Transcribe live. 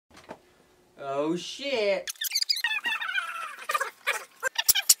Oh shit.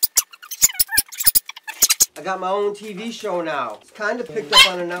 I got my own TV show now. It's kind of picked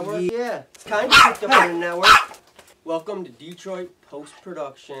up on a network. Yeah, it's kind of picked up on a network. Welcome to Detroit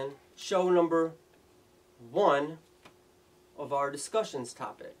Post-Production, show number 1 of our discussions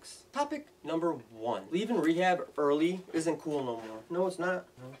topics. Topic number 1. Leaving rehab early isn't cool no more. No, it's not.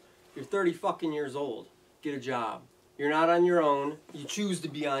 No. You're 30 fucking years old. Get a job. You're not on your own. You choose to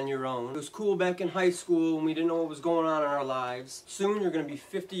be on your own. It was cool back in high school when we didn't know what was going on in our lives. Soon you're going to be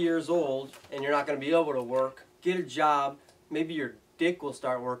 50 years old and you're not going to be able to work. Get a job. Maybe your dick will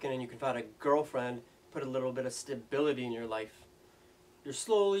start working and you can find a girlfriend. Put a little bit of stability in your life. You're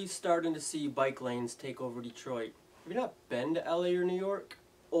slowly starting to see bike lanes take over Detroit. Have you not been to LA or New York?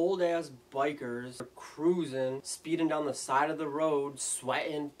 Old ass bikers are cruising, speeding down the side of the road,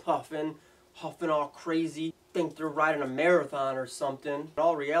 sweating, puffing, huffing all crazy. Think they're riding a marathon or something. In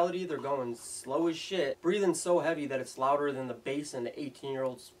all reality, they're going slow as shit, breathing so heavy that it's louder than the bass in the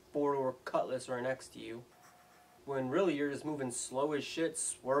 18-year-old's four-door Cutlass right next to you. When really you're just moving slow as shit,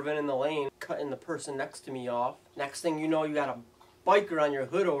 swerving in the lane, cutting the person next to me off. Next thing you know, you got a biker on your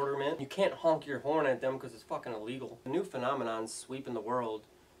hood ornament. You can't honk your horn at them because it's fucking illegal. The new phenomenon sweeping the world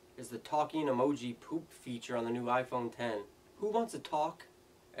is the talking emoji poop feature on the new iPhone 10. Who wants to talk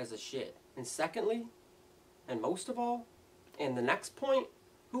as a shit? And secondly, and most of all, and the next point,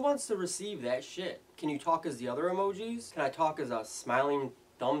 who wants to receive that shit? Can you talk as the other emojis? Can I talk as a smiling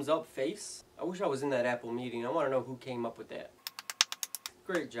thumbs up face? I wish I was in that Apple meeting. I want to know who came up with that.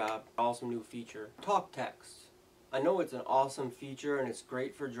 Great job. Awesome new feature. Talk text. I know it's an awesome feature and it's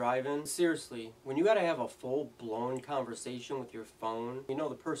great for driving. Seriously, when you gotta have a full-blown conversation with your phone, you know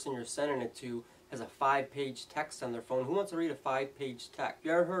the person you're sending it to has a 5-page text on their phone. Who wants to read a 5-page text?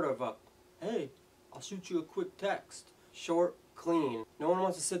 You ever heard of a, hey, I'll shoot you a quick text. Short, clean. No one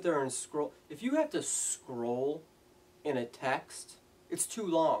wants to sit there and scroll. If you have to scroll in a text, it's too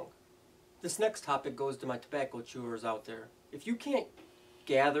long. This next topic goes to my tobacco chewers out there. If you can't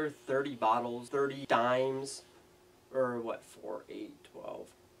gather 30 bottles, 30 dimes, or what, 4, 8,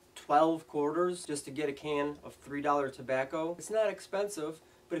 12 quarters just to get a can of $3 tobacco, it's not expensive,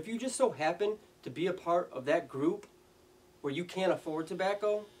 but if you just so happen to be a part of that group where you can't afford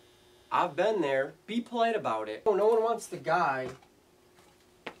tobacco, I've been there. Be polite about it. No one wants the guy,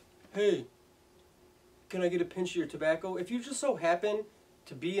 hey, can I get a pinch of your tobacco? If you just so happen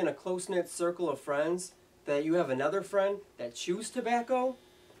to be in a close-knit circle of friends that you have another friend that chews tobacco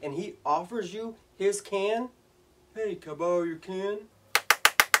and he offers you his can, hey, can I borrow your can?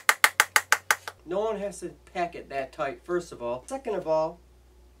 No one has to pack it that tight, first of all. Second of all,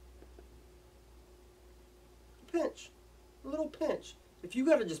 pinch. A little pinch. If you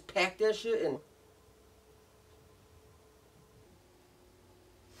gotta just pack that shit and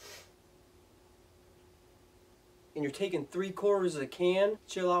you're taking 3/4 of the can,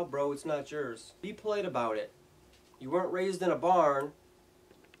 chill out, bro, it's not yours. Be polite about it. You weren't raised in a barn,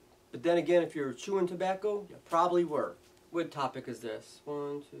 but then again, if you're chewing tobacco, you probably were. What topic is this?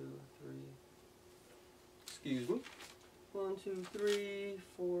 1, 2, 3. Excuse me. 1, 2, 3,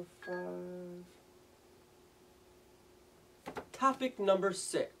 4, 5. Topic number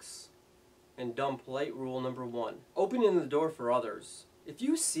 6. And dumb polite rule number 1. Opening the door for others. If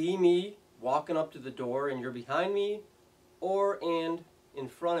you see me walking up to the door and you're behind me and in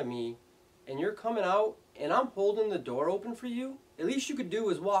front of me and you're coming out and I'm holding the door open for you, at least you could do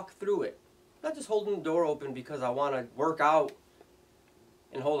is walk through it. Not just holding the door open because I want to work out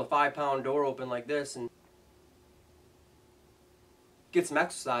and hold a 5-pound door open like this and get some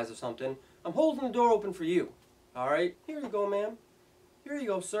exercise or something. I'm holding the door open for you. Alright? Here you go, ma'am. Here you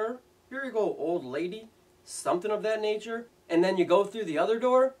go, sir. Here you go, old lady. Something of that nature. And then you go through the other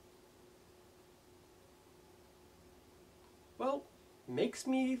door. Well, makes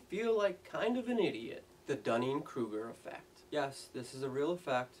me feel like kind of an idiot. The Dunning-Kruger effect. Yes, this is a real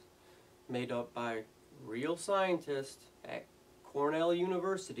effect made up by real scientists at Cornell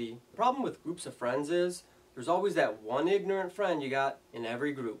University. The problem with groups of friends is there's always that one ignorant friend you got in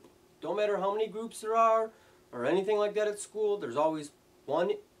every group. Don't matter how many groups there are or anything like that at school, there's always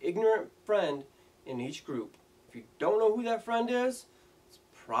one ignorant friend in each group. If you don't know who that friend is, it's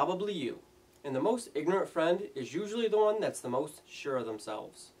probably you. And the most ignorant friend is usually the one that's the most sure of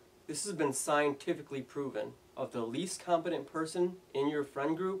themselves. This has been scientifically proven. Of the least competent person in your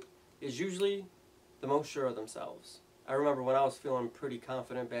friend group is usually the most sure of themselves. I remember when I was feeling pretty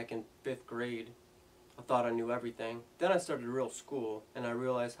confident back in 5th grade, I thought I knew everything. Then I started real school and I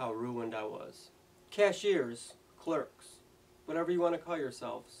realized how ruined I was. Cashiers, clerks, whatever you want to call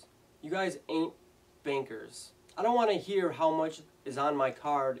yourselves. You guys ain't bankers. I don't want to hear how much is on my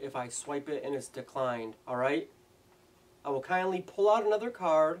card if I swipe it and it's declined, alright? I will kindly pull out another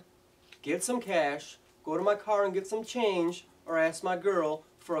card, get some cash, go to my car and get some change, or ask my girl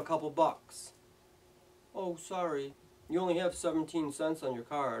for a couple bucks. Oh, sorry. You only have 17 cents on your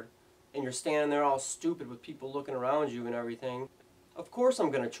card, and you're standing there all stupid with people looking around you and everything. Of course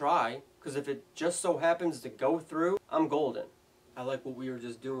I'm going to try, because if it just so happens to go through, I'm golden. I like what we were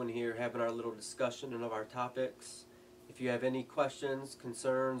just doing here, having our little discussion of our topics. If you have any questions,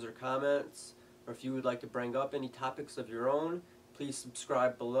 concerns, or comments, or if you would like to bring up any topics of your own, please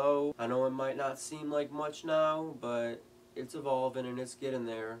subscribe below. I know it might not seem like much now, but it's evolving and it's getting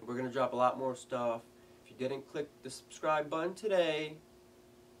there. We're going to drop a lot more stuff. If you didn't click the subscribe button today,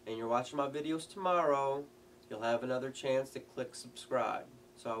 and you're watching my videos tomorrow, you'll have another chance to click subscribe.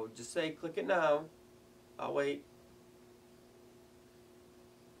 So I would just say click it now. I'll wait.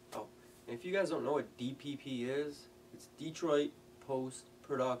 Oh, and if you guys don't know what DPP is, it's Detroit Post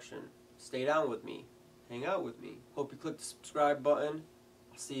Production. Stay down with me. Hang out with me. Hope you click the subscribe button.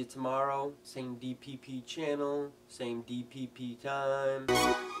 I'll see you tomorrow. Same DPP channel, same DPP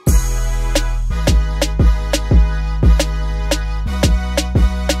time.